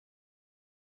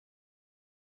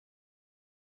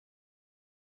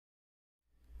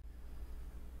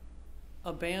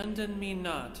Abandon me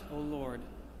not, O Lord,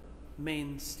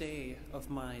 mainstay of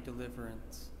my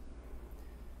deliverance.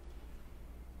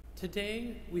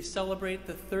 Today we celebrate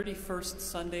the 31st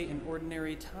Sunday in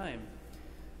Ordinary Time.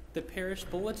 The parish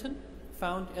bulletin,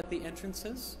 found at the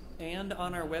entrances and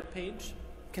on our webpage,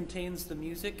 contains the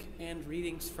music and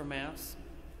readings for Mass.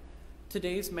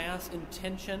 Today's Mass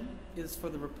intention is for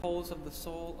the repose of the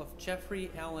soul of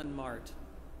Jeffrey Allen Mart.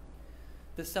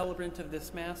 The celebrant of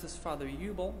this Mass is Father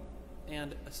Eubel,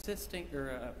 and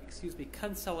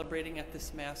concelebrating at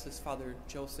this Mass is Father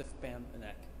Joseph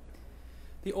Bambenek.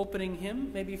 The opening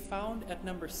hymn may be found at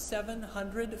number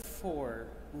 704,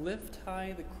 Lift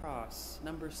High the Cross,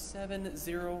 number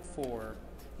 704.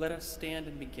 Let us stand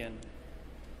and begin.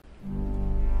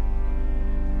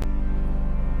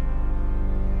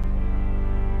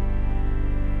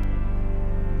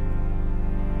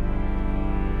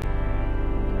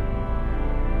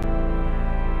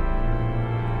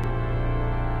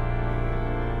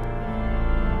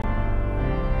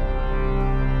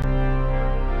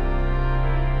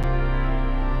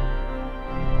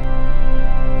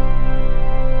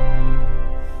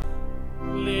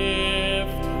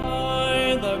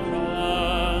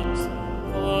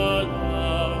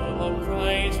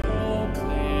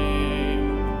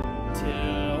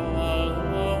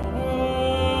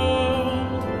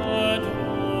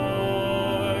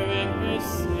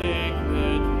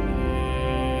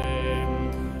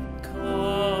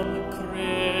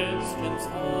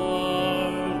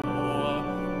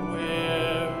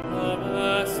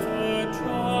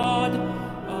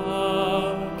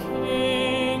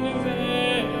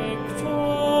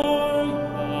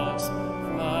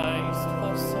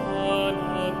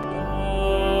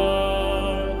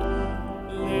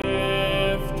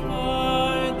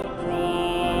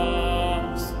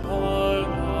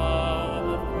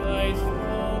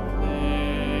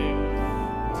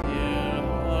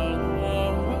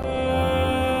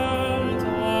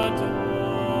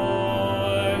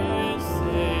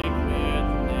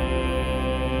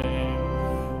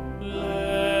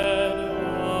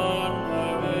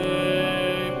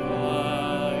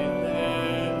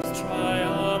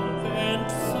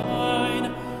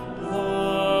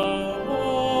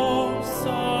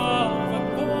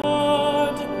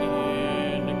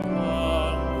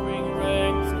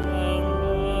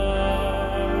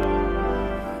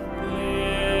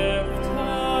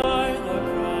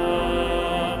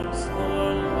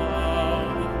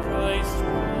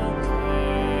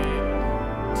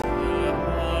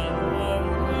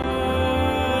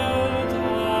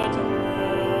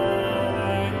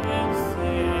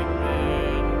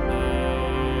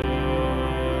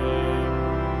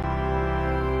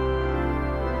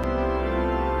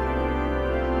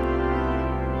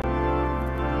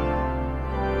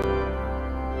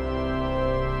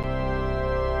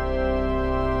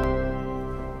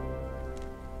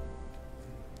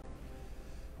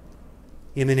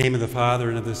 In the name of the Father,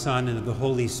 and of the Son, and of the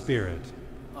Holy Spirit.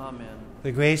 Amen.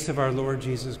 The grace of our Lord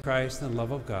Jesus Christ, and the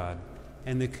love of God,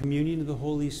 and the communion of the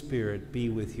Holy Spirit be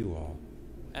with you all.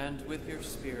 And with your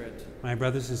spirit. My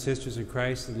brothers and sisters in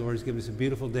Christ, the Lord has given us a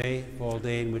beautiful day, fall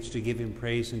day, in which to give him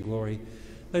praise and glory.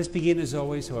 Let us begin, as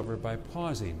always, however, by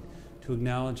pausing to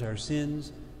acknowledge our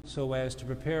sins, so as to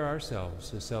prepare ourselves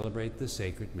to celebrate the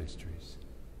sacred mysteries.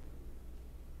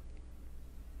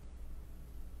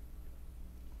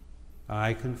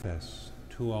 I confess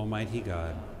to Almighty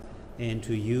God and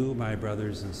to you, my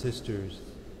brothers and sisters,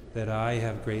 that I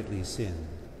have greatly sinned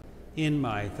in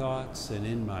my thoughts and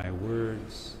in my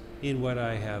words, in what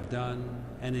I have done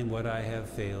and in what I have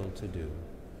failed to do,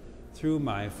 through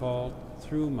my fault,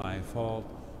 through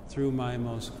my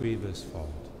most grievous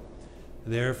fault.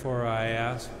 Therefore I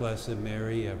ask Blessed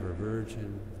Mary, ever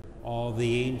Virgin, all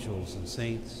the angels and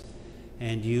saints,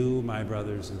 and you, my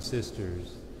brothers and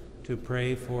sisters, to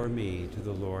pray for me to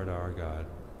the Lord our God.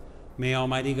 May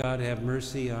Almighty God have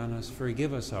mercy on us,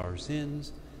 forgive us our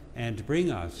sins, and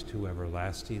bring us to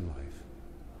everlasting life.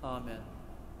 Amen.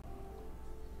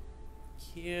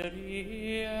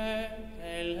 Kyrie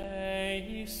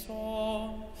eleison,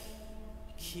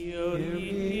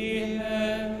 Kyrie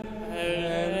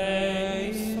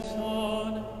eleison,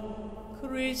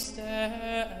 Christe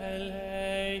eleison,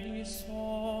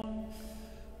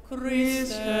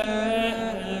 Christe eleison,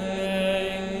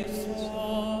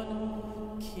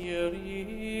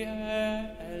 Kyrie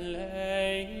eleison,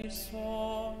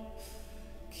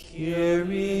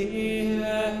 Kyrie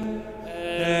eleison.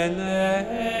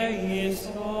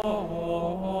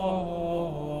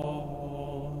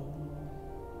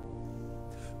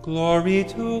 Glory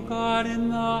to God in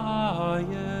the highest,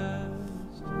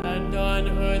 and on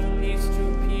earth peace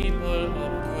to people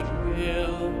of good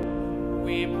will.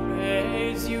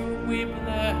 praise you, we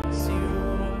bless you,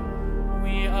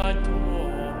 we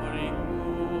adore you,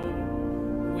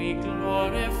 we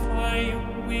glorify you,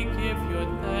 we give you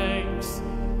thanks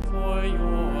for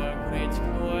your great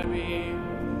glory.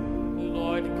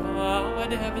 Lord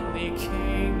God, heavenly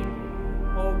King,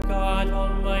 O God,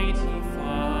 almighty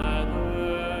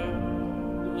Father,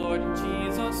 Lord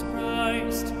Jesus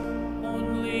Christ,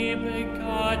 only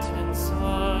begotten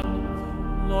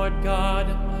Son, Lord God,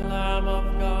 Lamb of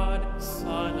God,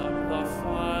 Son of the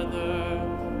Father,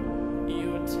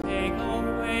 you take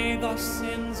away the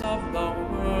sins of the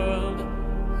world,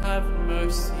 have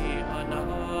mercy on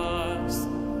us.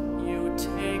 You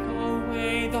take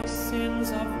away the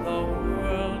sins of the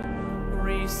world,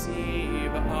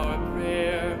 receive our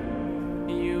prayer.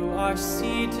 You are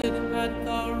seated at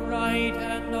the right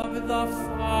hand of the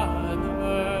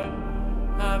Father,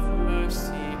 have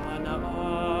mercy on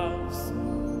us.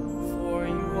 For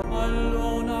you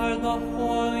alone are the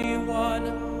Holy One,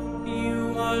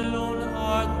 you alone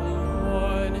are the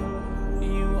Lord,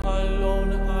 you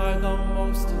alone are the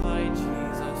Most High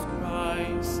Jesus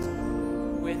Christ,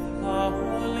 with the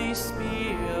Holy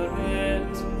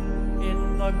Spirit,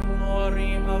 in the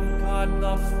glory of God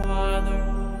the Father.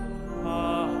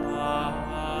 Amen.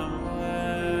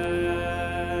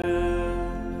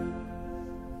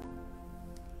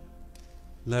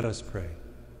 Let us pray.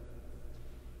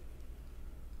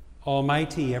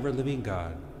 Almighty, ever-living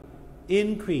God,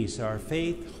 increase our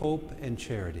faith, hope, and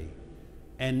charity,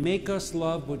 and make us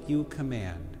love what you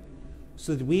command,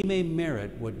 so that we may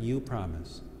merit what you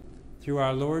promise. Through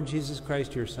our Lord Jesus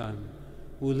Christ, your Son,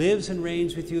 who lives and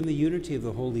reigns with you in the unity of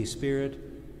the Holy Spirit,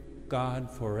 God,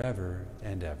 forever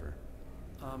and ever.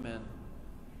 Amen.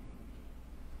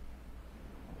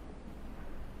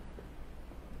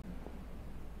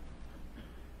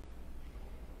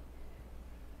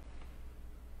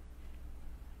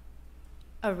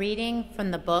 A reading from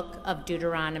the book of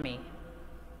Deuteronomy.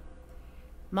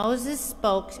 Moses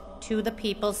spoke to the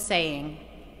people, saying,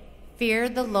 "Fear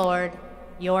the Lord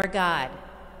your God,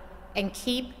 and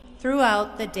keep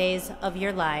throughout the days of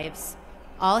your lives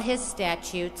all his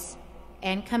statutes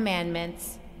and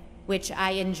commandments, which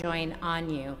I enjoin on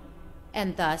you,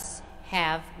 and thus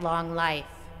have long life.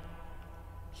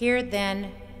 Hear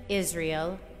then,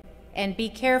 Israel, and be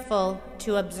careful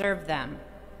to observe them,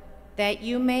 that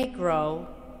you may grow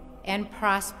and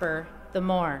prosper the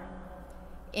more,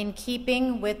 in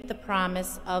keeping with the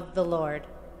promise of the Lord,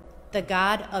 the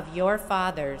God of your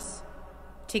fathers,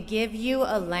 to give you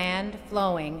a land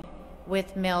flowing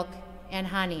with milk and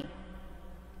honey.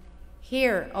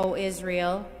 Hear, O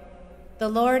Israel, the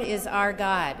Lord is our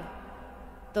God,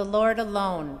 the Lord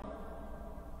alone.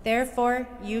 Therefore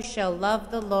you shall love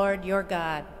the Lord your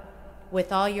God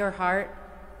with all your heart,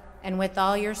 and with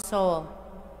all your soul,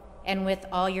 and with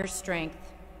all your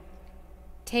strength.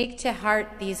 Take to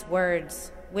heart these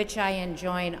words which I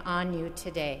enjoin on you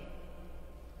today."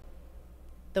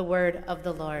 The word of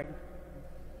the Lord.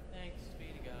 Thanks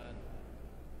be to God.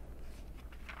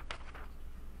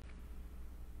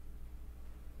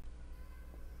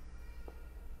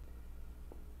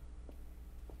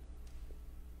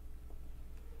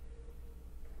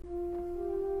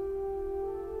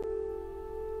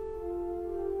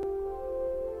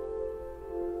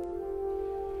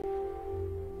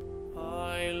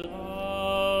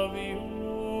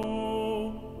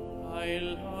 I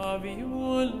love you,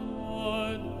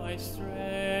 Lord, my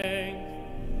strength.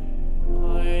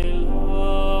 I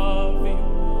love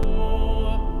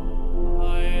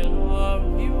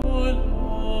you,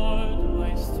 Lord,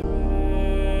 my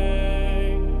strength.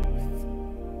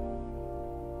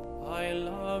 I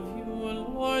love you,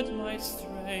 Lord, my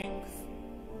strength,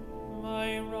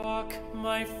 my rock,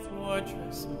 my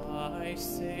fortress, my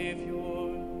Savior.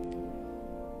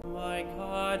 My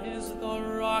God is the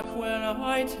rock where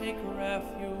I take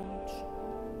refuge,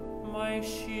 my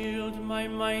shield, my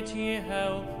mighty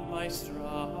help, my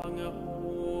stronghold.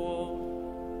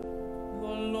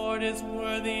 The Lord is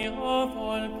worthy of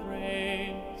all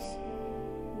praise.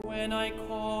 When I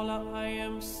call, I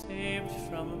am saved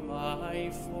from my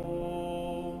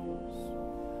foes.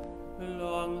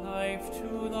 Long life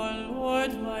to the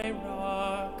Lord, my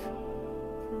rock.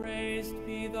 Praised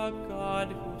be the God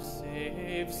who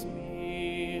saves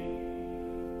me.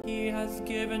 He has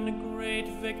given great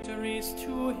victories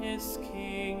to his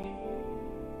king,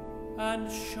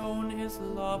 and shown his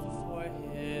love for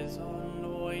his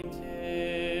anointed.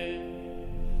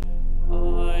 I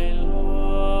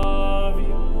love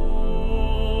you,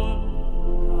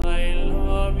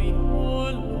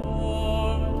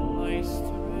 Lord, my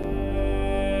strength.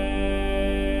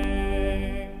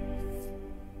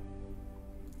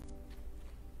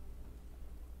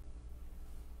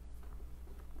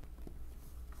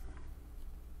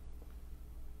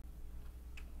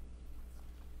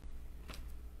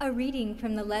 A reading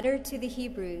from the letter to the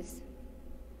Hebrews.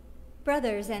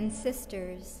 Brothers and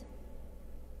sisters,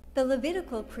 the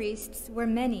Levitical priests were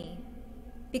many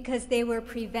because they were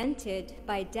prevented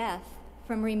by death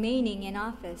from remaining in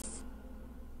office.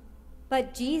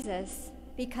 But Jesus,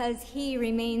 because he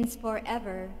remains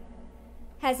forever,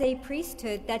 has a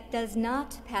priesthood that does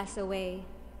not pass away.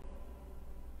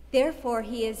 Therefore,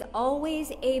 he is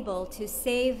always able to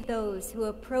save those who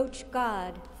approach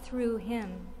God through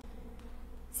him,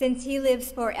 since he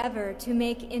lives forever to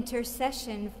make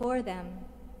intercession for them.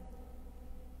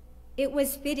 It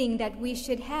was fitting that we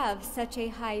should have such a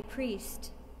high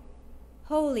priest,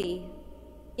 holy,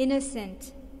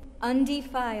 innocent,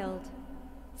 undefiled,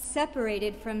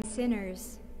 separated from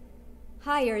sinners,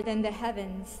 higher than the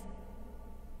heavens.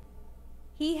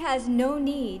 He has no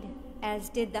need, as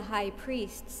did the high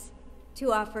priests,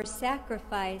 to offer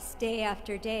sacrifice day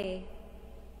after day,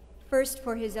 first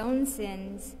for his own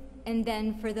sins and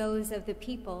then for those of the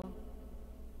people.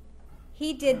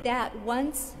 He did that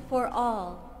once for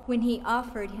all when he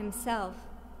offered himself.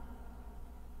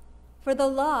 For the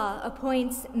law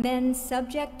appoints men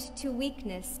subject to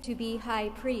weakness to be high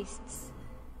priests.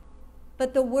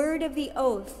 But the word of the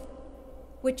oath,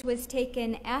 which was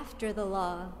taken after the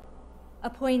law,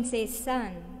 appoints a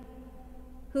son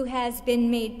who has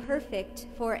been made perfect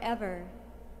forever.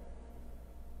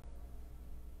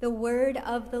 The word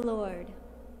of the Lord.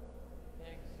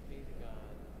 Thanks be to God.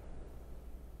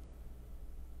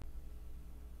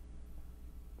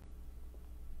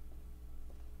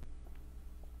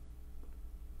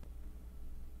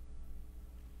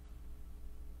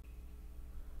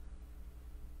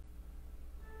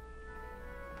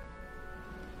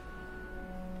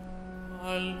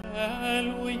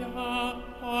 Alleluia,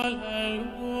 alleluia,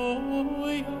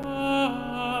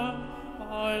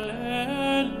 alleluia,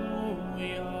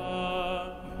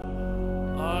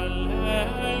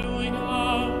 alleluia,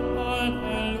 alleluia.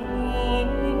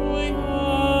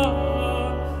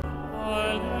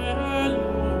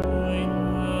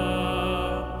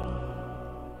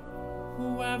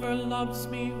 Whoever loves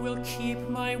me will keep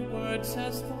my word,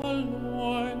 says the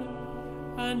Lord.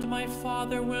 And my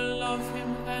Father will love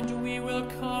him, and we will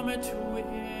come to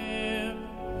him.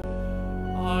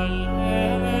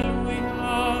 Alleluia, alleluia,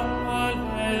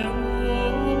 alleluia.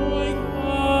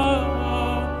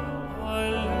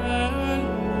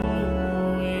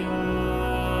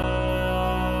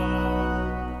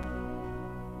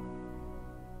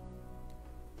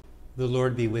 The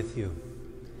Lord be with you.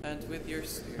 And with your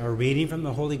spirit. A reading from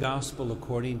the Holy Gospel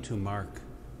according to Mark.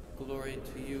 Glory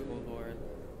to you, O Lord.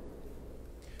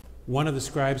 One of the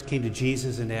scribes came to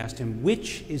Jesus and asked him,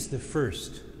 "Which is the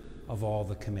first of all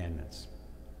the commandments?"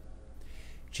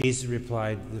 Jesus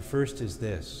replied, "The first is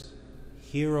this: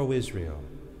 Hear, O Israel,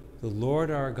 the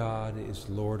Lord our God is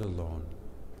Lord alone.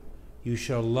 You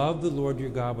shall love the Lord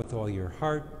your God with all your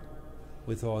heart,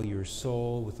 with all your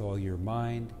soul, with all your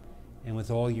mind, and with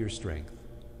all your strength.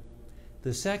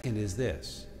 The second is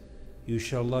this: You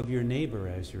shall love your neighbor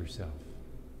as yourself.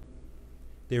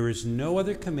 There is no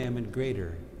other commandment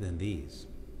greater than these."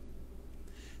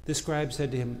 The scribe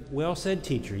said to him, "Well said,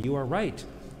 teacher, you are right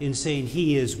in saying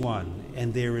he is one,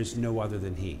 and there is no other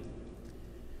than he.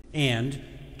 And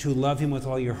to love him with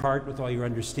all your heart, with all your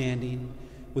understanding,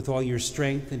 with all your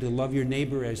strength, and to love your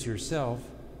neighbor as yourself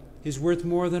is worth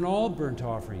more than all burnt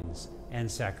offerings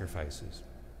and sacrifices."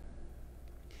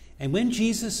 And when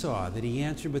Jesus saw that he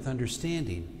answered with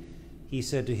understanding, he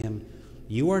said to him,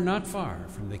 "You are not far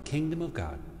from the kingdom of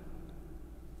God."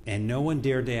 And no one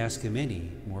dared to ask him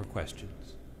any more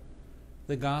questions.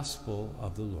 The Gospel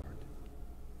of the Lord.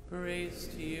 Praise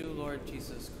to you, Lord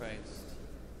Jesus Christ.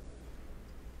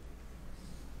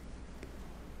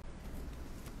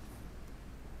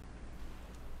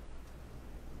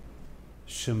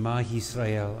 Shema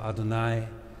Yisrael, Adonai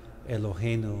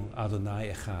Eloheinu,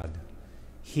 Adonai Echad.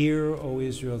 Hear, O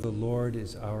Israel, the Lord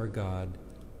is our God,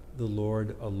 the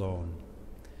Lord alone.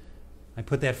 I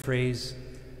put that phrase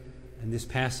and this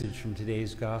passage from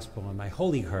today's gospel on my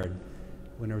holy card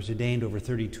when I was ordained over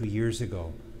 32 years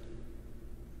ago.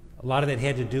 A lot of that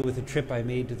had to do with a trip I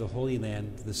made to the Holy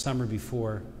Land the summer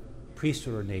before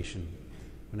priesthood ordination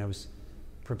when I was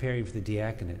preparing for the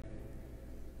diaconate.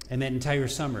 And that entire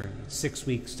summer,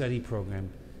 6-week study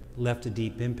program, left a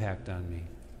deep impact on me.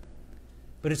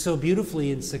 But it so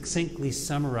beautifully and succinctly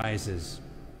summarizes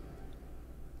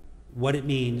what it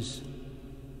means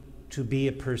to be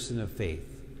a person of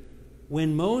faith.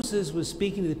 When Moses was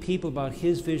speaking to the people about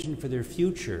his vision for their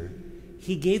future,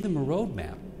 he gave them a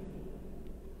roadmap.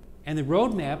 And the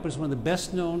roadmap was one of the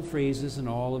best known phrases in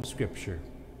all of Scripture.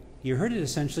 You heard it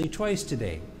essentially twice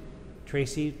today.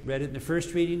 Tracy read it in the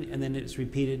first reading, and then it's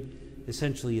repeated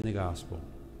essentially in the gospel.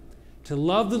 To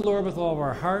love the Lord with all of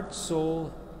our heart,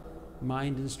 soul,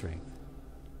 mind, and strength.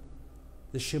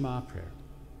 The Shema prayer.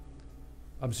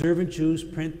 Observant Jews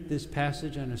print this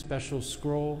passage on a special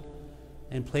scroll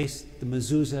and place the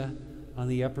mezuzah on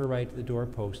the upper right of the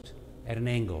doorpost at an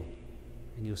angle.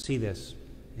 And you'll see this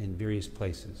in various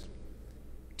places.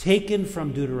 Taken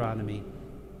from Deuteronomy,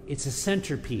 it's a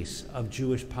centerpiece of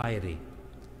Jewish piety.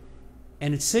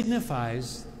 And it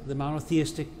signifies the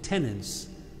monotheistic tenets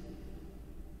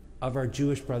of our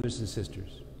Jewish brothers and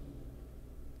sisters.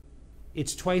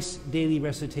 Its twice daily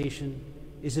recitation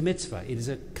is a mitzvah. It is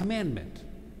a commandment.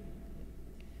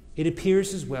 It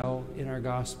appears as well in our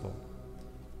gospel.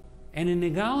 And in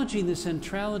acknowledging the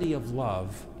centrality of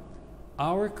love,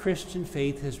 our Christian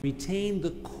faith has retained the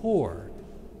core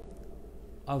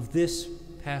of this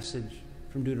passage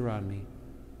from Deuteronomy,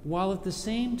 while at the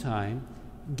same time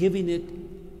giving it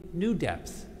new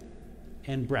depth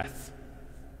and breadth.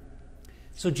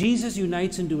 So Jesus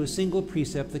unites into a single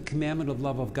precept the commandment of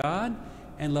love of God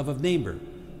and love of neighbor.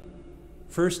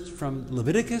 First, from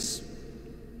Leviticus,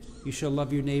 you shall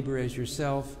love your neighbor as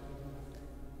yourself,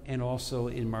 and also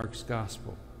in Mark's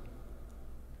gospel.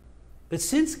 But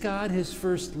since God has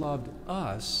first loved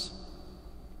us,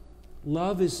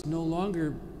 love is no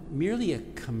longer merely a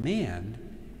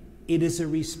command, it is a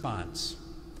response.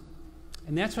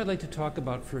 And that's what I'd like to talk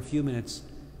about for a few minutes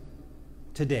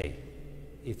today,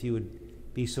 if you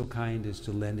would be so kind as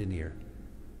to lend an ear.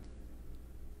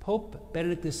 Pope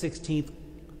Benedict XVI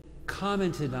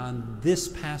commented on this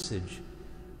passage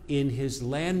in his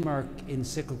landmark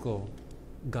encyclical,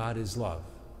 God is Love,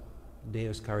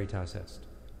 Deus Caritas Est.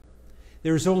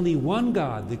 There is only one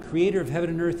God, the creator of heaven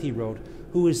and earth, he wrote,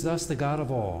 who is thus the God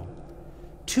of all.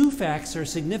 Two facts are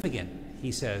significant,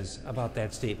 he says, about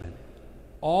that statement.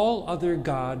 All other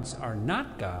gods are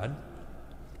not God,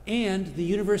 and the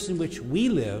universe in which we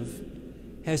live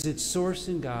has its source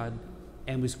in God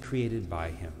and was created by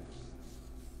him.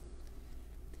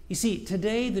 You see,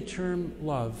 today the term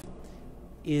love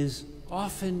is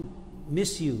often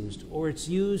misused, or it's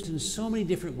used in so many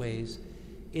different ways,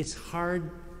 it's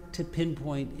hard to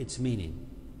pinpoint its meaning.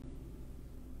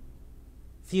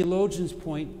 Theologians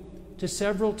point to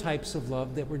several types of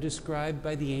love that were described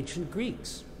by the ancient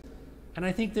Greeks, and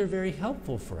I think they're very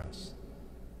helpful for us.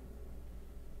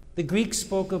 The Greeks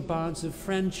spoke of bonds of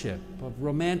friendship, of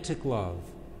romantic love,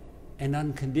 and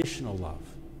unconditional love.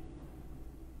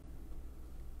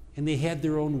 And they had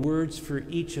their own words for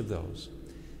each of those.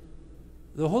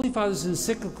 The Holy Father's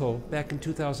encyclical, back in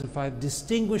 2005,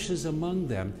 distinguishes among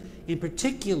them, in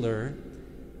particular,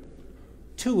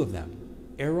 two of them,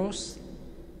 eros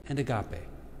and agape.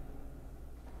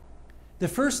 The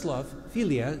first love,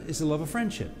 philia, is the love of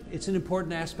friendship. It's an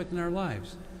important aspect in our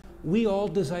lives. We all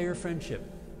desire friendship.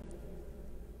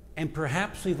 And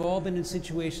perhaps we've all been in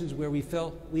situations where we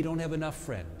felt we don't have enough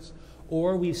friends,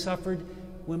 or we've suffered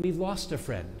when we've lost a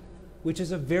friend, which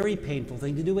is a very painful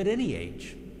thing to do at any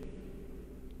age.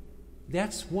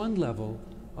 That's one level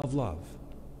of love.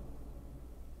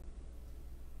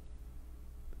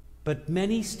 But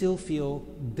many still feel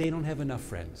they don't have enough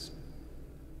friends.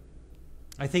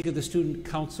 I think of the student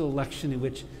council election in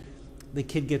which the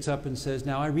kid gets up and says,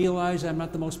 now I realize I'm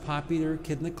not the most popular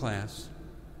kid in the class.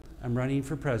 I'm running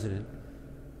for president.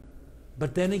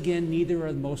 But then again, neither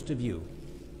are most of you.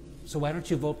 So why don't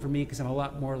you vote for me, because I'm a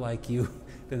lot more like you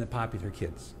than the popular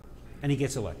kids. And he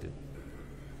gets elected.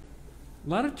 A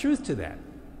lot of truth to that.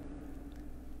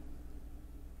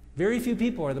 Very few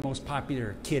people are the most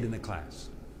popular kid in the class.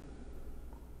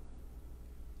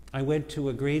 I went to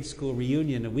a grade school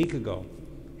reunion a week ago,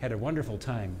 had a wonderful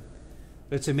time.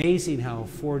 But it's amazing how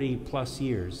 40 plus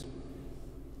years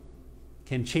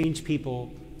can change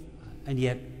people, and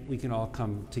yet we can all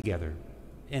come together.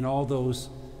 And all those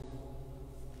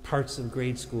parts of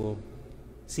grade school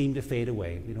seem to fade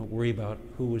away. We don't worry about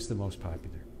who was the most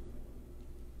popular.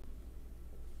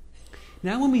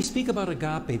 Now when we speak about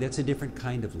agape, that's a different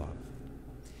kind of love.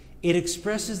 It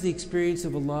expresses the experience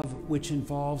of a love which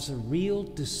involves a real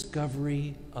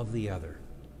discovery of the other,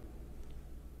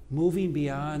 moving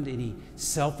beyond any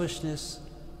selfishness.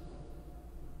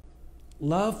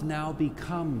 Love now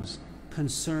becomes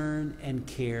concern and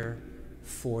care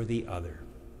for the other.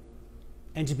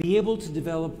 And to be able to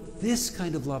develop this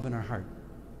kind of love in our heart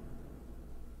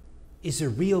is a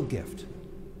real gift.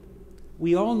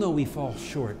 We all know we fall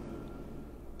short.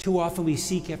 Too often we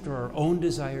seek after our own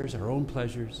desires, our own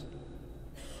pleasures.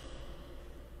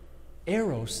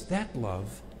 Eros, that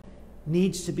love,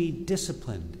 needs to be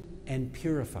disciplined and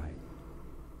purified.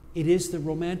 It is the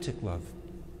romantic love.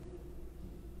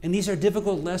 And these are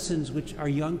difficult lessons which our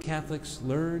young Catholics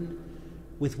learn,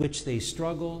 with which they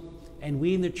struggle, and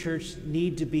we in the church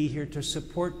need to be here to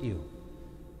support you.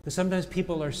 Because sometimes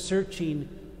people are searching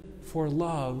for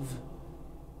love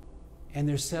and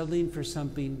they're settling for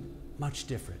something much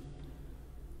different.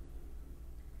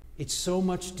 It's so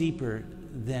much deeper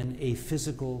than a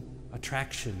physical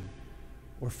attraction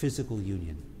or physical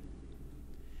union.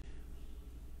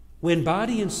 When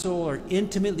body and soul are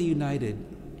intimately united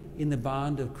in the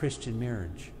bond of Christian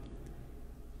marriage,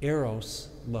 eros,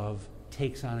 love,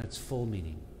 takes on its full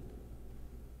meaning.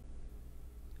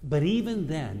 But even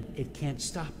then, it can't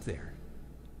stop there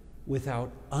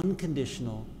without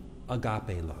unconditional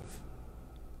agape love.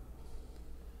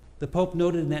 The Pope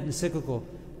noted in that encyclical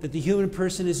that the human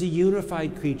person is a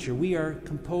unified creature. We are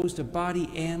composed of body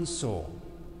and soul.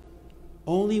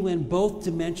 Only when both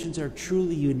dimensions are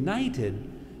truly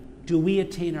united do we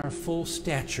attain our full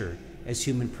stature as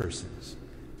human persons.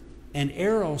 And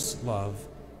eros love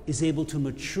is able to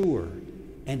mature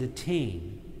and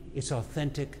attain its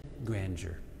authentic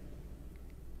grandeur.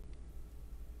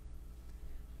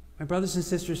 My brothers and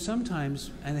sisters,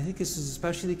 sometimes, and I think this is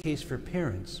especially the case for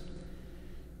parents,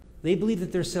 they believe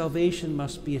that their salvation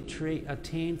must be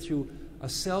attained through a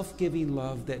self-giving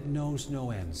love that knows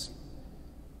no ends.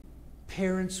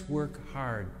 Parents work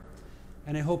hard,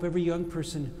 and I hope every young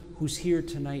person who's here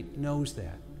tonight knows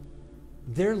that.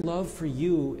 Their love for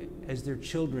you as their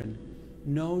children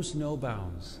knows no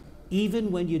bounds,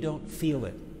 even when you don't feel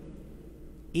it,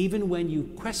 even when you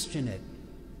question it,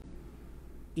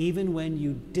 even when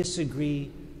you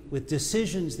disagree with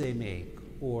decisions they make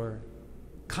or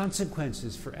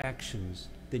consequences for actions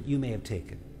that you may have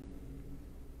taken.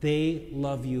 They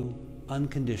love you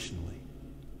unconditionally.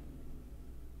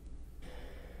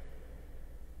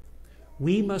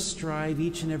 We must strive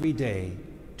each and every day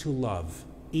to love,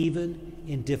 even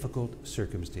in difficult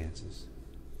circumstances.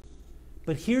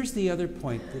 But here's the other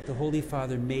point that the Holy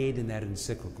Father made in that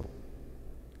encyclical.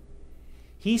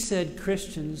 He said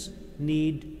Christians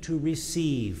need to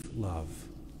receive love.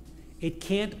 It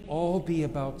can't all be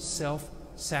about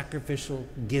self-sacrificial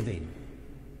giving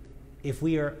if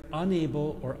we are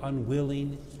unable or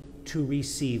unwilling to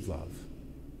receive love.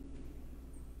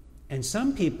 And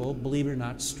some people, believe it or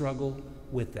not, struggle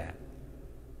with that.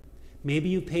 Maybe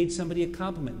you paid somebody a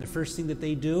compliment. The first thing that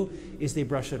they do is they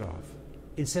brush it off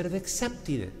instead of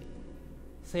accepting it.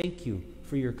 Thank you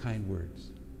for your kind words.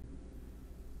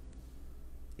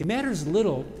 It matters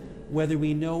little whether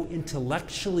we know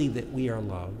intellectually that we are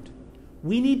loved.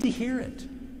 We need to hear it.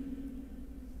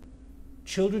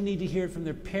 Children need to hear it from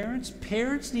their parents.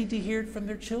 Parents need to hear it from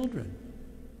their children.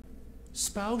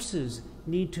 Spouses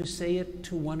need to say it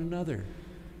to one another.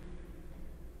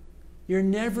 You're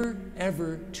never,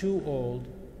 ever too old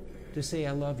to say,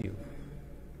 I love you,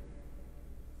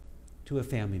 to a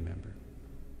family member.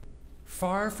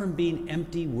 Far from being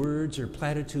empty words or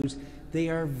platitudes, they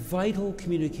are vital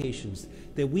communications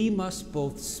that we must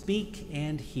both speak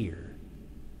and hear,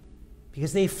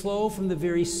 because they flow from the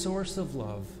very source of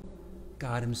love,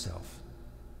 God Himself.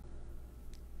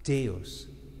 Deus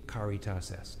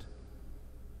caritas est.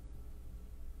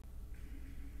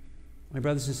 My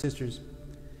brothers and sisters,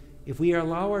 if we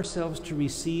allow ourselves to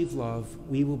receive love,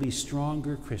 we will be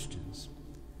stronger Christians.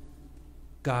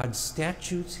 God's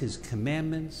statutes, His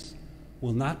commandments,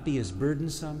 will not be as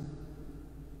burdensome,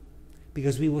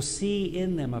 because we will see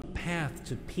in them a path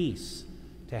to peace,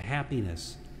 to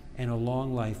happiness, and a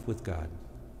long life with God.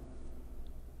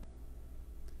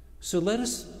 So let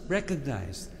us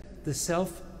recognize the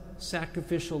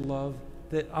self-sacrificial love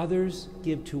that others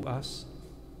give to us.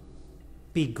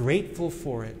 Be grateful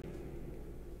for it.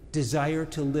 Desire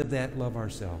to live that love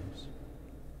ourselves.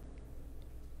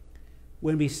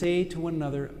 When we say to one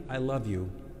another, I love you,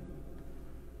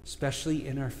 especially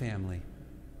in our family,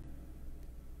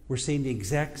 we're saying the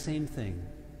exact same thing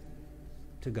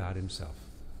to God Himself.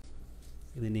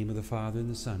 In the name of the Father, and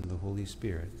the Son, and the Holy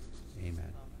Spirit.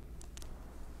 Amen.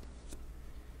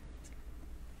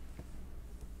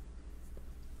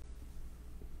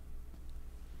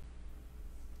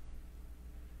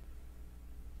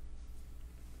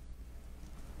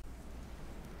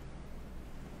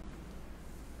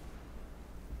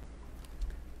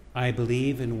 I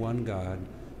believe in one God,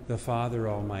 the Father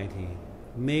Almighty,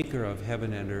 maker of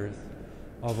heaven and earth,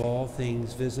 of all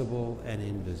things visible and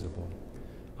invisible.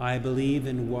 I believe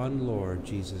in one Lord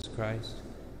Jesus Christ,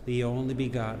 the only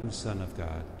begotten Son of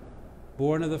God,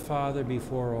 born of the Father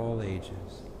before all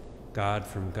ages, God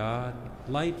from God,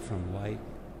 light from light,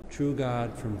 true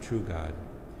God from true God,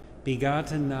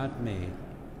 begotten, not made,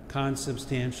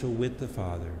 consubstantial with the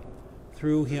Father.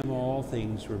 Through Him all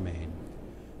things were made.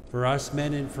 For us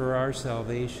men and for our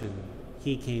salvation,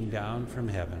 he came down from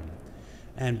heaven,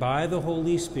 and by the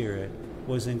Holy Spirit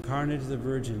was incarnate of the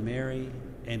Virgin Mary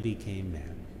and became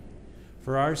man.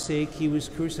 For our sake he was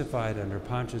crucified under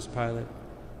Pontius Pilate.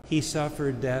 He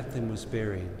suffered death and was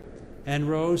buried, and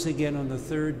rose again on the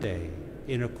third day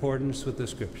in accordance with the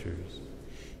Scriptures.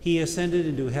 He ascended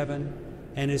into heaven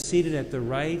and is seated at the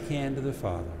right hand of the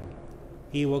Father.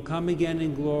 He will come again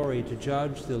in glory to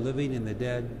judge the living and the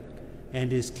dead,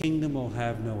 and his kingdom will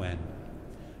have no end.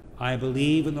 I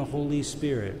believe in the Holy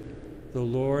Spirit, the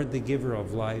Lord, the giver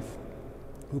of life,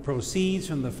 who proceeds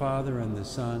from the Father and the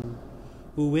Son,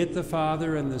 who with the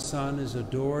Father and the Son is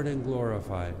adored and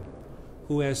glorified,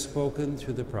 who has spoken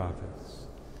through the prophets.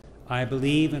 I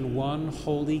believe in one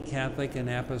holy Catholic and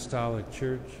Apostolic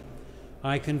Church.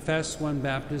 I confess one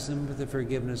baptism for the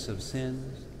forgiveness of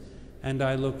sins, and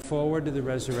I look forward to the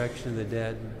resurrection of the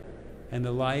dead and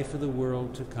the life of the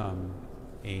world to come.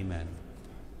 Amen.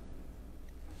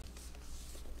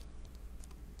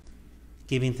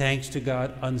 Giving thanks to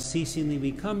God unceasingly,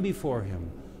 we come before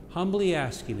him, humbly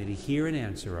asking that he hear and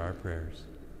answer our prayers.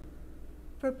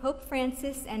 For Pope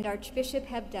Francis and Archbishop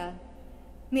Hebda,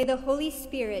 may the Holy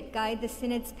Spirit guide the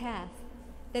Synod's path,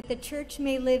 that the Church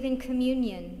may live in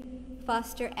communion,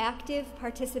 foster active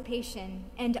participation,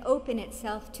 and open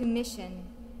itself to mission.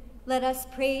 Let us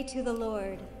pray to the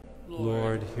Lord.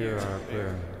 Lord, hear our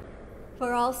prayer.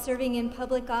 For all serving in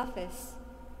public office,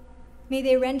 may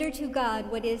they render to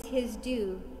God what is his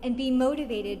due and be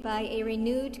motivated by a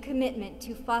renewed commitment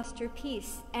to foster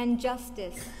peace and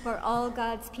justice for all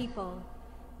God's people.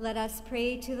 Let us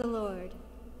pray to the Lord.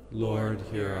 Lord,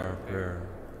 hear our prayer.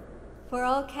 For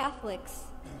all Catholics,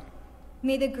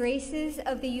 may the graces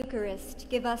of the Eucharist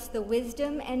give us the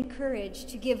wisdom and courage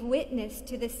to give witness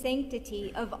to the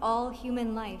sanctity of all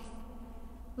human life.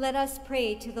 Let us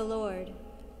pray to the Lord.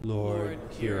 Lord,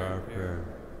 hear our prayer.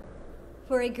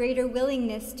 For a greater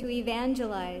willingness to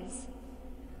evangelize,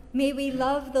 may we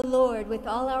love the Lord with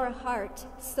all our heart,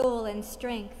 soul, and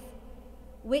strength,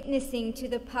 witnessing to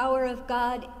the power of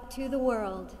God to the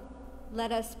world.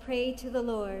 Let us pray to the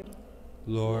Lord.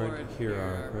 Lord, hear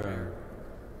our prayer.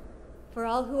 For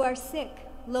all who are sick,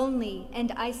 lonely,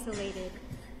 and isolated,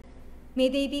 may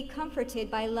they be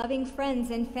comforted by loving friends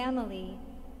and family,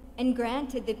 and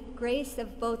granted the grace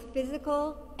of both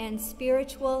physical and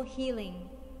spiritual healing.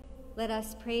 Let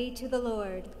us pray to the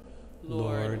Lord.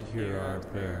 Lord, hear our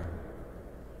prayer.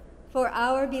 For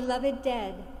our beloved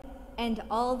dead and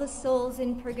all the souls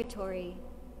in purgatory,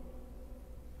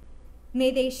 may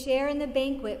they share in the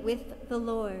banquet with the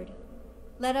Lord.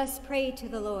 Let us pray to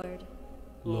the Lord.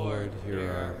 Lord, hear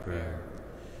our prayer.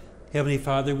 Heavenly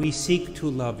Father, we seek to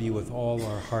love you with all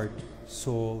our heart,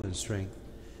 soul, and strength.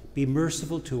 Be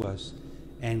merciful to us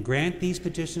and grant these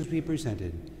petitions we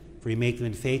presented, for we make them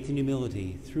in faith and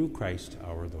humility through Christ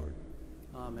our Lord.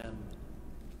 Amen.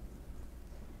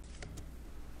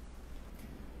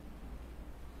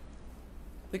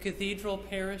 The Cathedral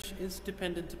Parish is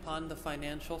dependent upon the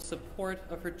financial support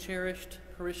of her cherished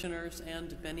parishioners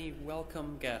and many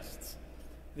welcome guests.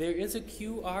 There is a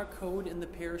QR code in the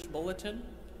parish bulletin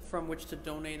from which to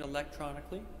donate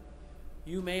electronically.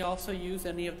 You may also use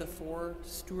any of the 4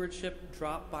 stewardship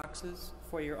drop boxes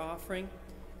for your offering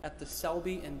at the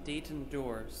Selby and Dayton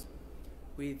doors.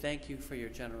 We thank you for your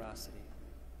generosity.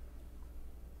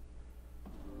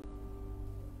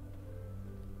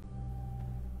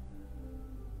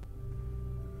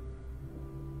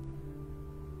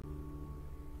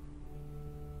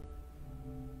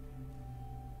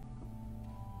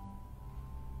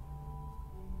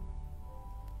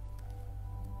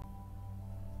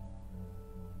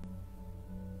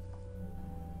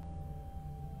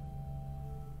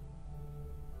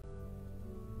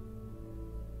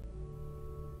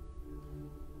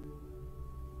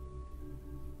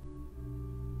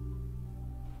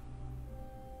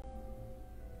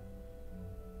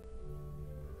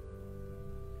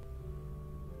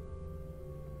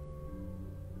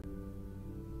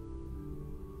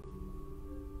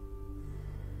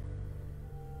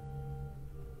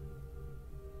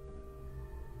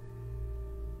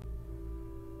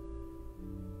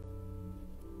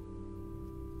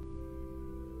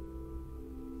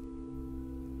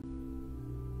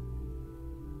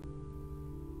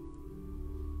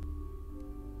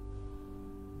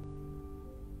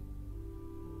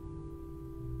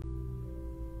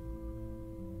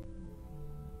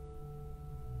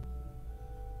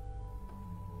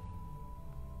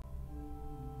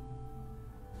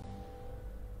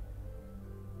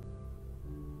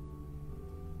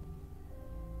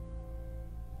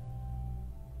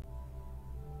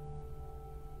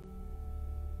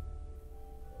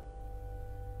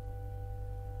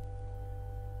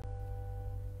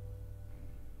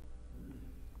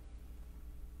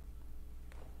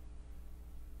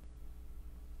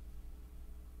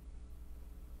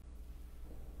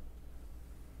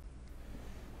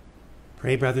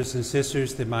 Pray, brothers and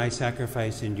sisters, that my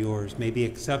sacrifice and yours may be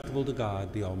acceptable to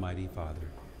God, the Almighty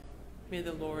Father. May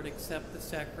the Lord accept the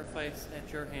sacrifice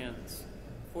at your hands,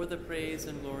 for the praise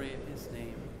and glory of his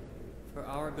name, for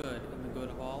our good and the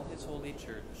good of all his holy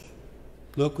church.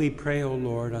 Look, we pray, O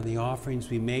Lord, on the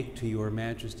offerings we make to your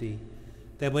majesty,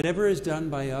 that whatever is done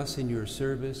by us in your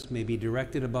service may be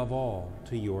directed above all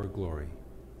to your glory.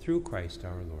 Through Christ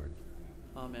our Lord.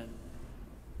 Amen.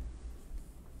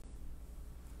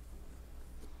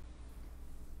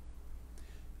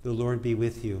 The Lord be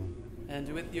with you.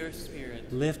 And with your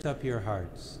spirit. Lift up your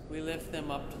hearts. We lift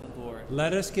them up to the Lord.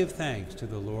 Let us give thanks to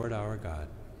the Lord our God.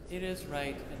 It is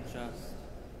right and just.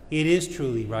 It is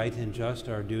truly right and just,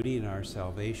 our duty and our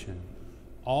salvation,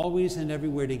 always and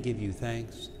everywhere to give you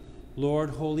thanks,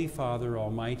 Lord, Holy Father,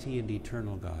 Almighty and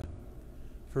eternal God.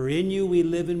 For in you we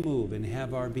live and move and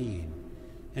have our being,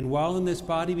 and while in this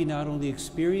body we not only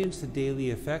experience the daily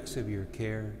effects of your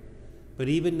care, but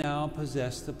even now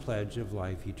possess the pledge of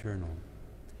life eternal.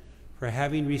 For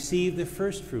having received the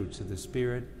first fruits of the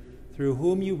Spirit, through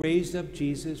whom you raised up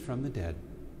Jesus from the dead,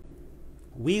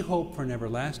 we hope for an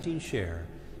everlasting share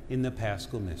in the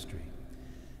Paschal mystery.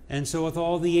 And so with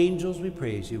all the angels we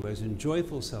praise you, as in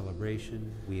joyful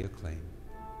celebration we acclaim.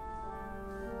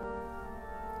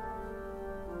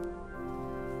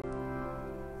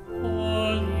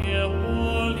 Holy,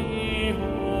 holy,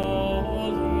 holy,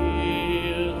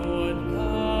 Lord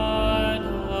God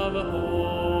of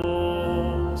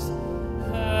hosts,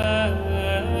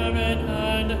 heaven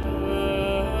and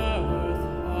earth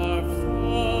are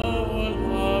full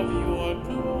of your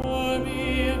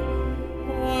glory.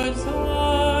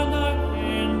 Hosanna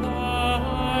in the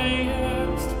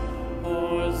highest,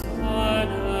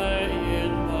 Hosanna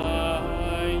in the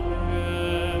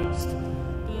highest.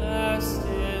 Blessed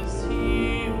is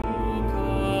he who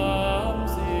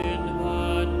comes in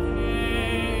the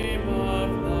name of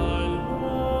the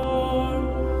Lord.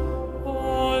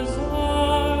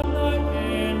 Hosanna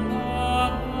in the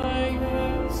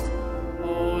highest,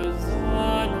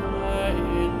 Hosanna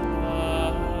in the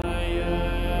highest.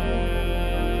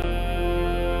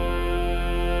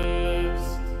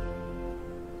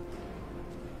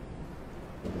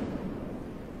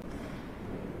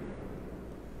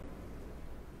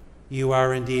 You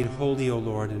are indeed holy, O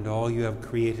Lord, and all you have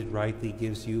created rightly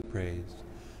gives you praise.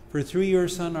 For through your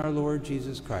Son, our Lord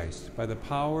Jesus Christ, by the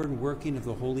power and working of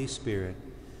the Holy Spirit,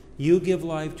 you give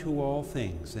life to all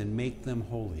things and make them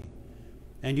holy.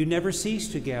 And you never cease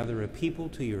to gather a people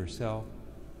to yourself,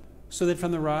 so that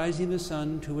from the rising of the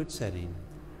sun to its setting,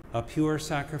 a pure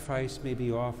sacrifice may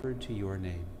be offered to your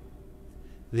name.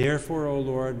 Therefore, O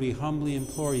Lord, we humbly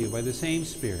implore you by the same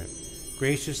Spirit,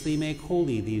 graciously make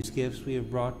holy these gifts we have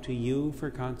brought to you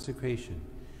for consecration,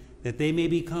 that they may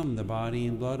become the body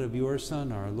and blood of your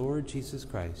Son, our Lord Jesus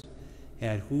Christ,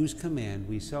 at whose command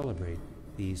we celebrate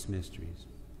these mysteries.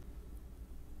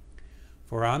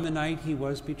 For on the night he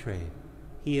was betrayed,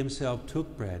 he himself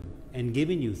took bread, and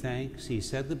giving you thanks, he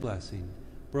said the blessing,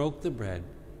 broke the bread,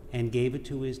 and gave it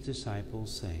to his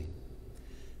disciples, saying,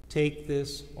 "Take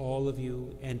this, all of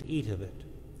you, and eat of it,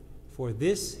 for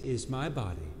this is my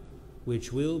body,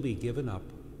 which will be given up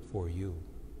for you."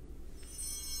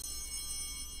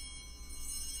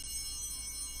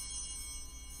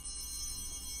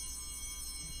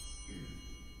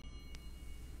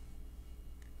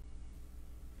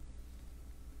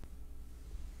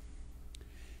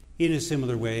 In a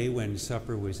similar way, when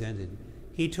supper was ended,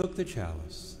 he took the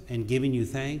chalice, and giving you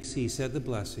thanks, he said the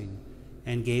blessing,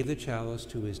 and gave the chalice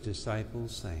to his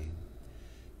disciples, saying,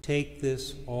 "Take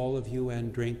this, all of you,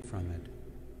 and drink from it.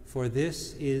 For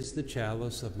this is the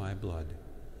chalice of my blood,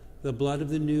 the blood of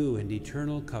the new and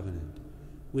eternal covenant,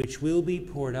 which will be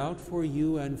poured out for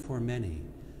you and for many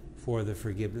for the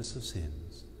forgiveness of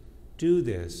sins. Do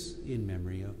this in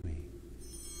memory of me."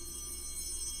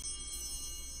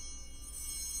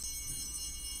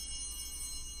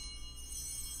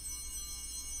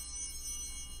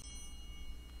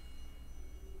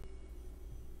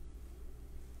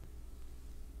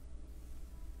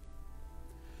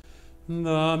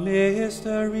 The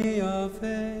mystery of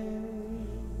faith.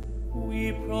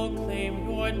 We proclaim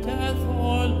your death,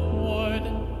 O Lord,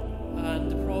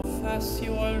 and profess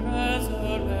your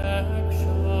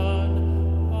resurrection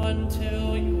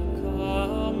until you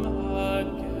come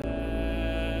again.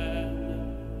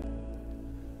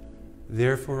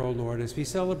 Therefore, O Lord, as we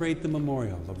celebrate the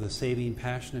memorial of the saving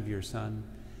passion of your Son,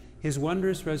 his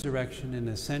wondrous resurrection and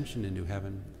ascension into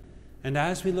heaven, and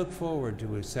as we look forward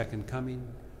to his second coming,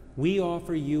 we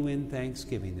offer you in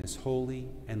thanksgiving this holy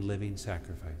and living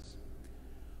sacrifice.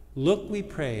 Look, we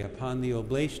pray, upon the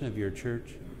oblation of your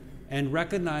church, and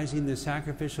recognizing the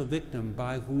sacrificial victim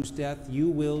by whose death you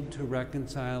willed to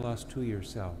reconcile us to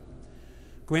yourself,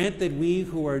 grant that we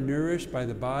who are nourished by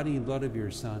the body and blood of your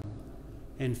Son,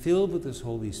 and filled with his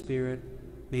Holy Spirit,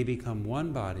 may become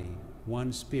one body,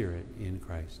 one spirit in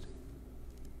Christ.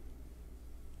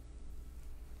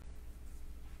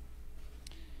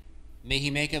 May he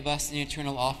make of us an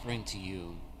eternal offering to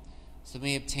you, so we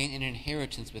may obtain an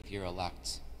inheritance with your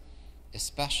elect,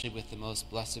 especially with the most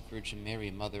blessed Virgin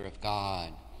Mary, Mother of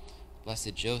God,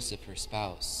 blessed Joseph, her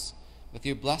spouse, with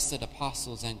your blessed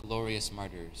apostles and glorious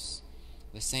martyrs,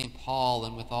 with St. Paul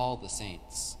and with all the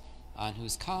saints, on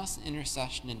whose constant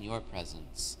intercession in your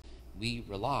presence we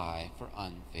rely for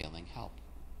unfailing help.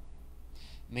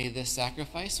 May this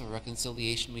sacrifice or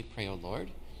reconciliation, we pray, O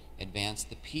Lord, advance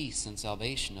the peace and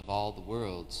salvation of all the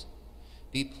worlds.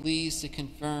 Be pleased to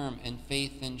confirm in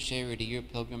faith and charity your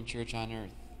pilgrim church on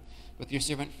earth, with your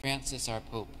servant Francis, our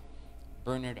Pope,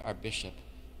 Bernard, our Bishop,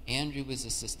 Andrew, his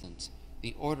assistant,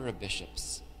 the order of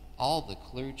bishops, all the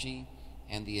clergy,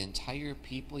 and the entire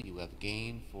people you have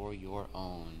gained for your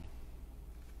own.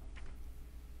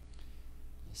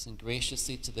 Listen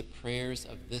graciously to the prayers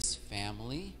of this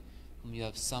family whom you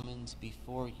have summoned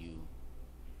before you.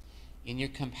 In your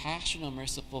compassion, O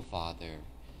merciful Father,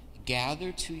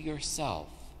 gather to yourself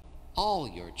all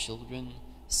your children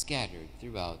scattered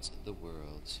throughout the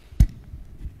world.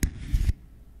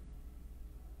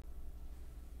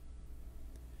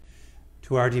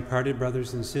 To our departed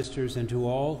brothers and sisters, and to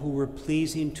all who were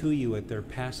pleasing to you at their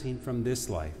passing from this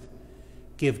life,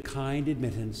 give kind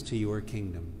admittance to your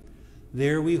kingdom.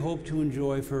 There we hope to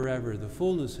enjoy forever the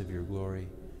fullness of your glory.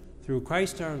 Through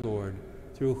Christ our Lord,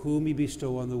 through whom you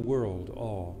bestow on the world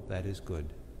all that is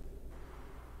good.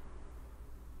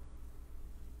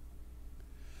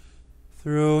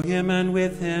 Through him and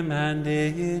with him and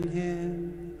in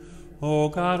him, O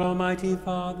God, Almighty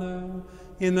Father,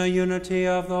 in the unity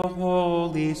of the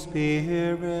Holy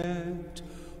Spirit,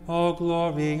 all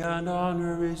glory and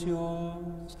honor is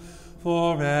yours,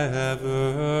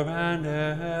 forever and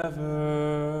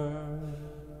ever.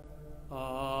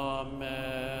 Amen.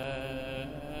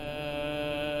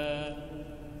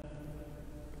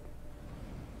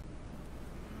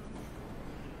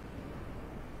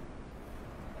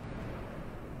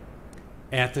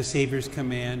 At the Savior's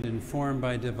command, informed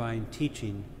by divine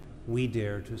teaching, we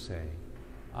dare to say,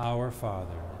 Our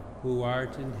Father, who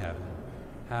art in heaven,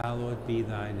 hallowed be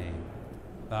thy name.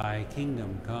 Thy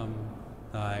kingdom come,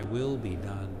 thy will be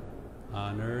done,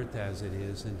 on earth as it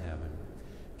is in heaven.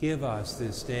 Give us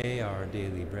this day our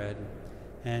daily bread,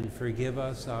 and forgive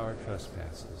us our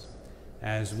trespasses,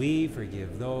 as we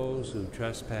forgive those who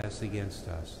trespass against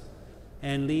us.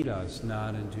 And lead us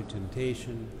not into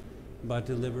temptation, but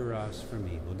deliver us from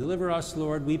evil. Deliver us,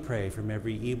 Lord, we pray, from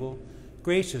every evil.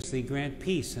 Graciously grant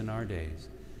peace in our days,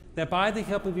 that by the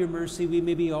help of your mercy we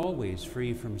may be always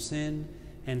free from sin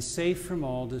and safe from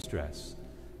all distress,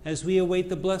 as we await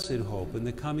the blessed hope and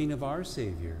the coming of our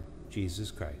Savior,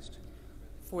 Jesus Christ.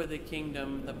 For the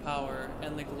kingdom, the power,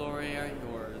 and the glory are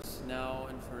yours, now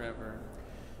and forever.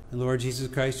 And Lord Jesus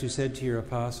Christ, who said to your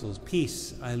apostles,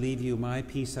 Peace I leave you, my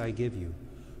peace I give you,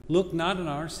 look not on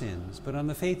our sins, but on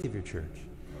the faith of your church,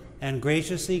 and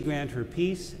graciously grant her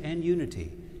peace and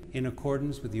unity in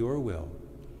accordance with your will,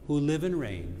 who live and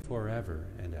reign forever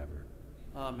and ever.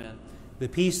 Amen. The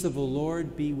peace of the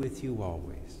Lord be with you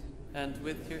always. And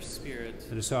with your spirit.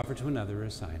 Let us offer to another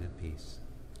a sign of peace.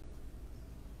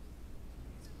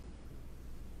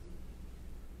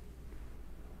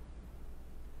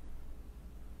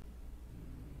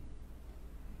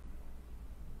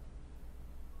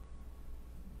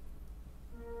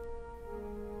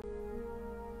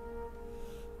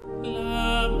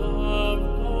 Lamb of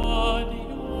God,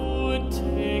 you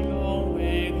take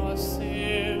away the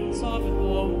sins of the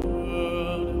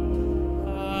world.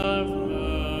 Have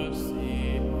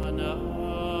mercy on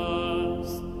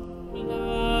us.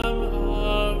 Lamb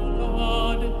of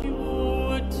God,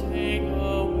 you take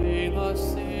away the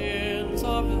sins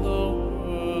of the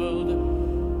world.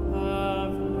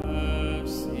 Have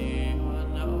mercy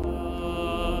on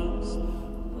us.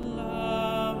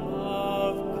 Lamb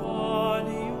of God,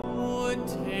 you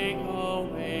take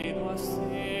away the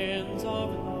sins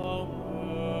of the world.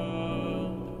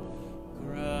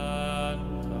 Grant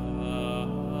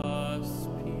us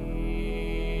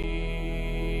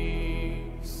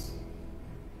peace.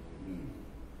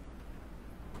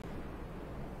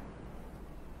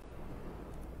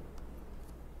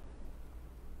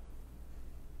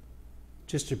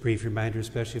 Just a brief reminder,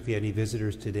 especially if we have any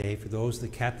visitors today, for those of the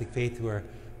Catholic faith who are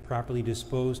properly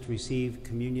disposed to receive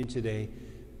communion today,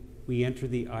 we enter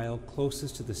the aisle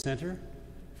closest to the center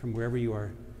from wherever you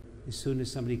are as soon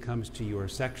as somebody comes to your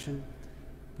section.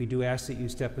 We do ask that you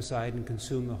step aside and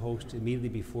consume the host immediately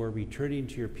before returning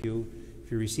to your pew.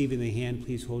 If you're receiving the hand,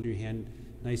 please hold your hand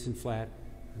nice and flat,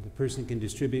 and the person can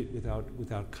distribute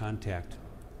without contact.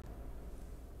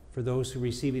 For those who are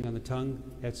receiving on the tongue,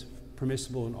 that's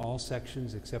permissible in all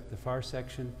sections except the far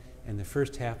section and the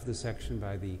first half of the section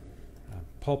by the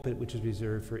pulpit, which is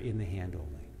reserved for in the hand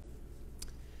only.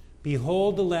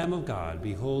 Behold the Lamb of God,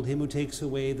 behold him who takes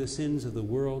away the sins of the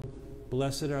world.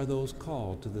 Blessed are those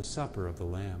called to the supper of the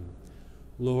Lamb.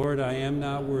 Lord, I am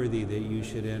not worthy that you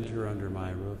should enter under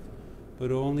my roof,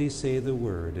 but only say the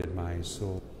word, and my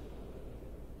soul.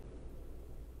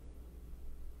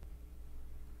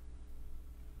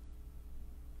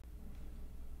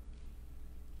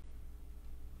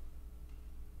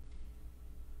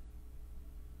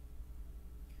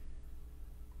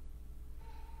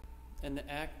 An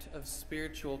act of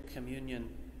spiritual communion.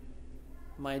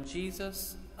 My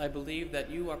Jesus, I believe that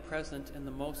you are present in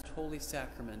the most holy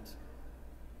sacrament.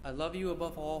 I love you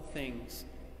above all things,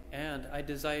 and I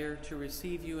desire to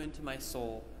receive you into my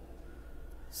soul.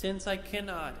 Since I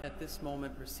cannot at this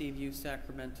moment receive you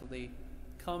sacramentally,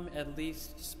 come at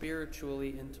least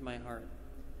spiritually into my heart.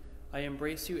 I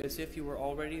embrace you as if you were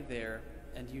already there,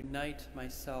 and unite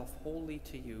myself wholly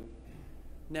to you.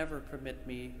 Never permit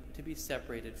me to be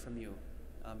separated from you.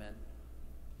 Amen.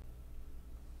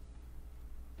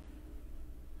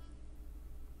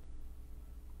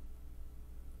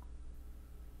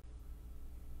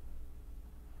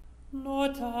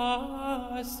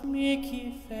 Notas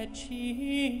mihi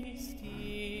fecisti,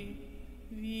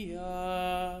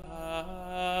 vias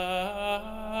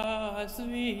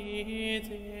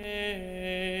vitae,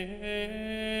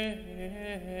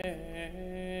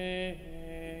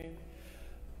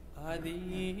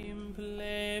 adim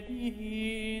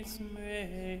plebis me,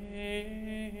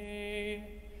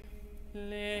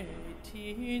 Laetitia,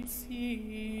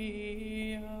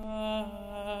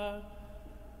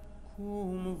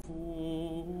 cum vultum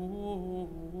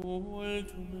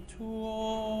tuo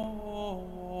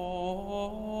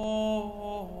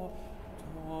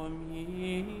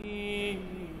Domine.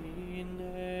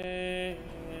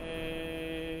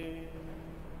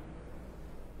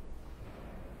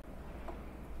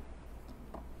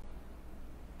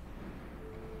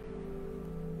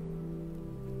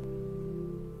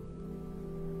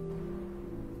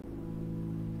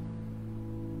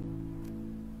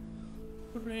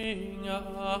 Bring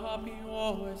up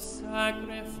your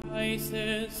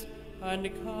sacrifices and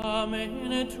come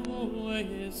into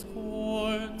his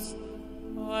courts.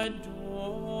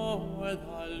 Adore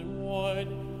the Lord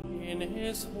in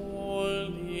his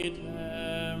holy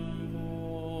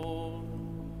temple.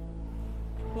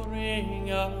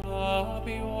 Bring up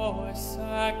your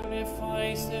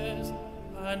sacrifices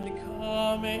and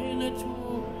come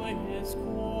into his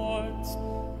courts.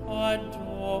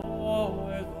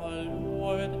 Adore the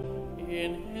Lord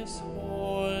in his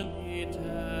holy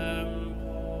temple.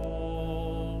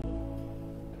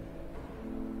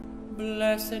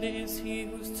 Blessed is he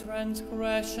whose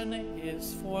transgression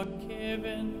is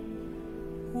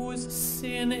forgiven, whose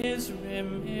sin is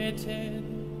remitted.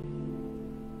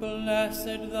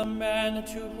 Blessed the man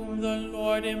to whom the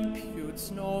Lord imputes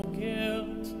no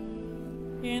guilt,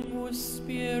 in whose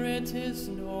spirit is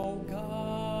no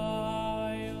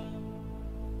guile.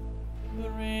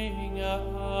 Bring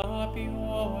up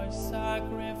your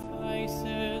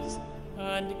sacrifices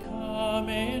and come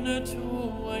into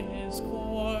his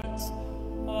courts.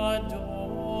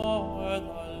 Adore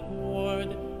the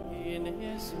Lord in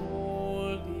his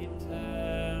holy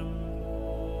temple.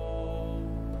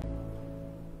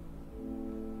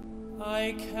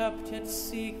 I kept it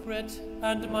secret,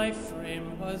 and my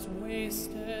frame was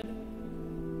wasted.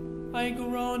 I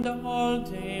groaned all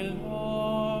day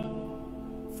long,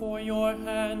 for your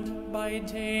hand by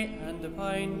day and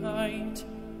by night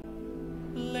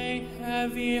lay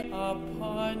heavy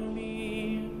upon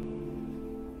me.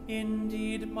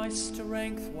 Indeed, my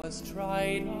strength was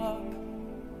dried up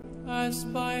as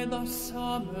by the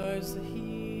summer's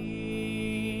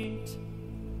heat.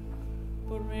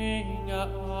 Bring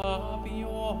up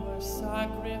your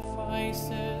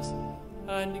sacrifices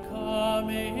and come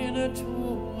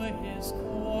into his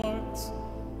courts.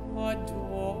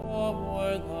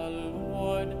 Adore the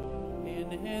Lord in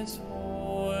his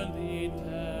holy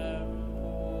temple.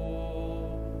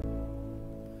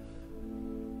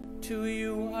 To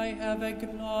you I have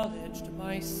acknowledged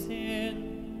my sin.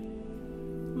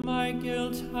 My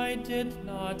guilt I did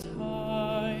not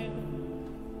hide.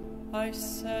 I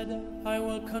said, I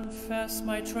will confess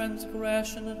my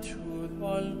transgression to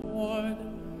the Lord.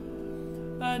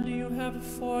 and you have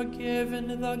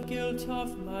forgiven the guilt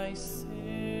of my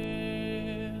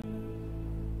sin.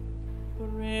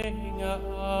 Bring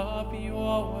up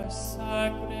your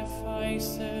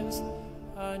sacrifices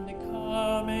and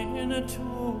come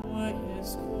into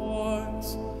his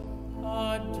courts.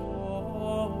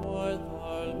 Adore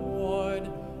the Lord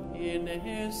in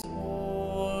his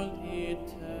holy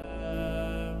temple.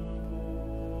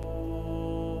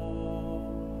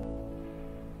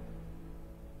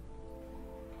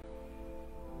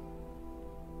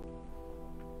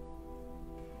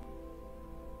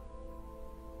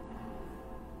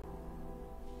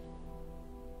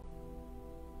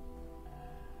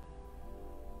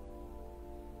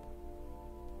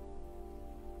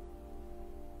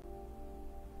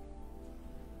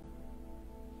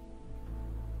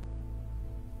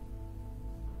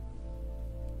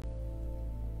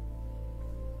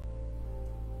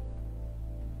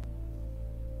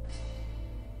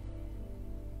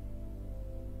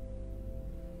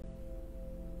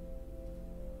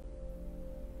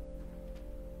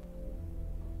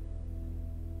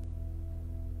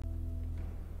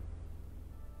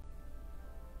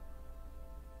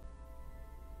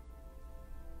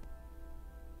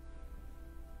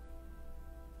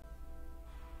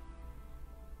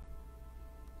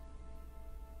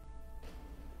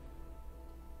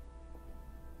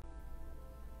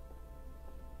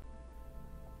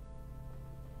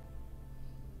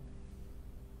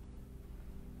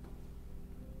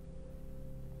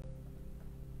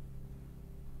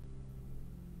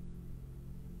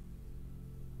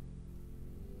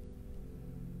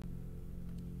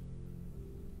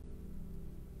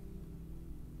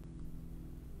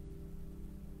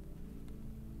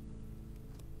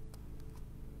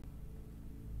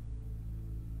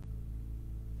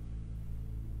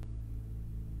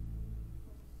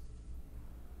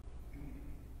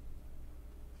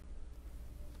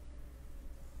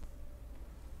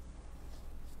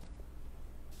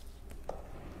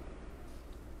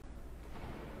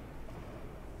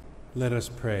 Let us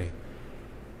pray.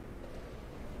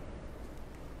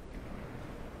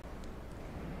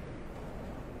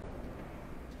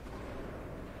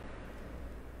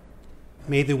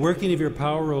 May the working of your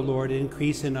power, O Lord,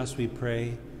 increase in us, we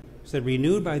pray, so that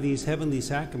renewed by these heavenly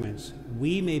sacraments,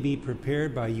 we may be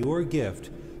prepared by your gift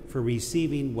for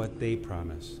receiving what they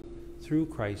promise. Through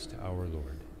Christ our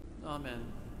Lord. Amen.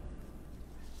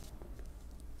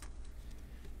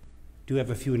 Do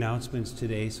have a few announcements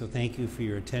today, so thank you for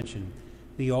your attention.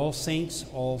 The All Saints,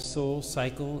 All Souls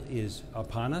cycle is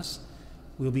upon us.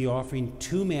 We'll be offering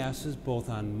 2 Masses both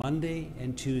on Monday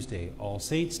and Tuesday, All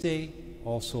Saints Day,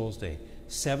 All Souls Day,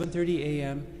 7:30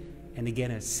 a.m. and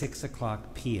again at 6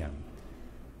 o'clock p.m.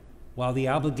 While the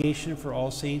obligation for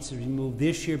All Saints is removed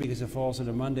this year because it falls on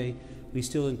a Monday, we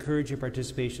still encourage your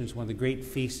participation as one of the great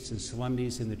feasts and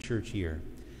solemnities in the church year.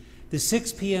 The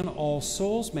 6 p.m. All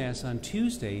Souls Mass on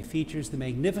Tuesday features the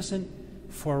magnificent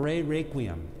Foray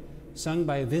Requiem, sung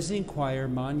by a visiting choir,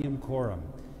 Magnum Chorum.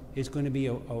 It's going to be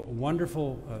a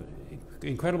wonderful,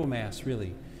 incredible Mass,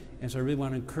 really. And so I really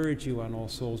want to encourage you on All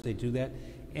Souls Day to do that.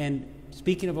 And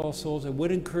speaking of All Souls, I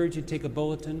would encourage you to take a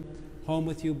bulletin home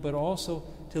with you, but also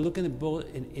to look in the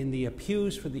in the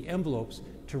pews for the envelopes,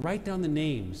 to write down the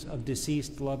names of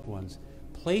deceased loved ones.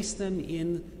 Place them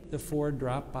in the 4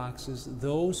 drop boxes.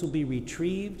 Those will be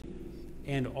retrieved,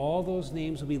 and all those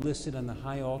names will be listed on the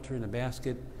high altar in a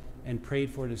basket and prayed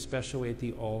for in a special way at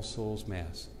the All Souls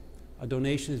Mass. A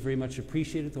donation is very much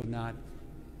appreciated, though not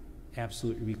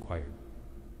absolutely required.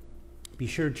 Be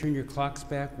sure to turn your clocks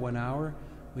back 1 hour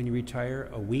when you retire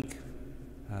a week.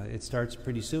 It starts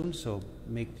pretty soon, so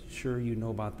make sure you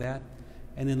know about that.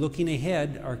 And then looking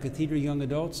ahead, our Cathedral Young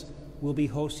Adults will be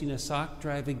hosting a sock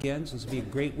drive again, so this will be a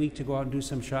great week to go out and do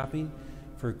some shopping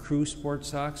for crew sport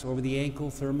socks,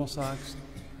 over-the-ankle thermal socks.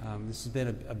 This has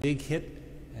been a big hit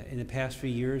in the past few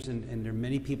years, and there are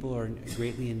many people who are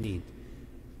greatly in need.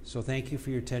 So thank you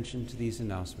for your attention to these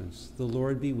announcements. The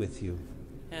Lord be with you.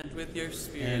 And with your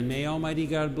spirit. And may Almighty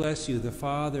God bless you, the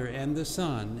Father, and the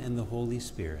Son, and the Holy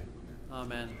Spirit.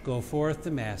 Amen. Go forth,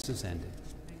 the Mass is ended.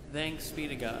 Thanks be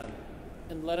to God.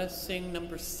 And let us sing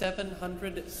number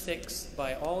 706,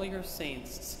 By All Your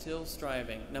Saints Still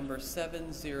Striving, number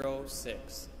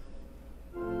 706.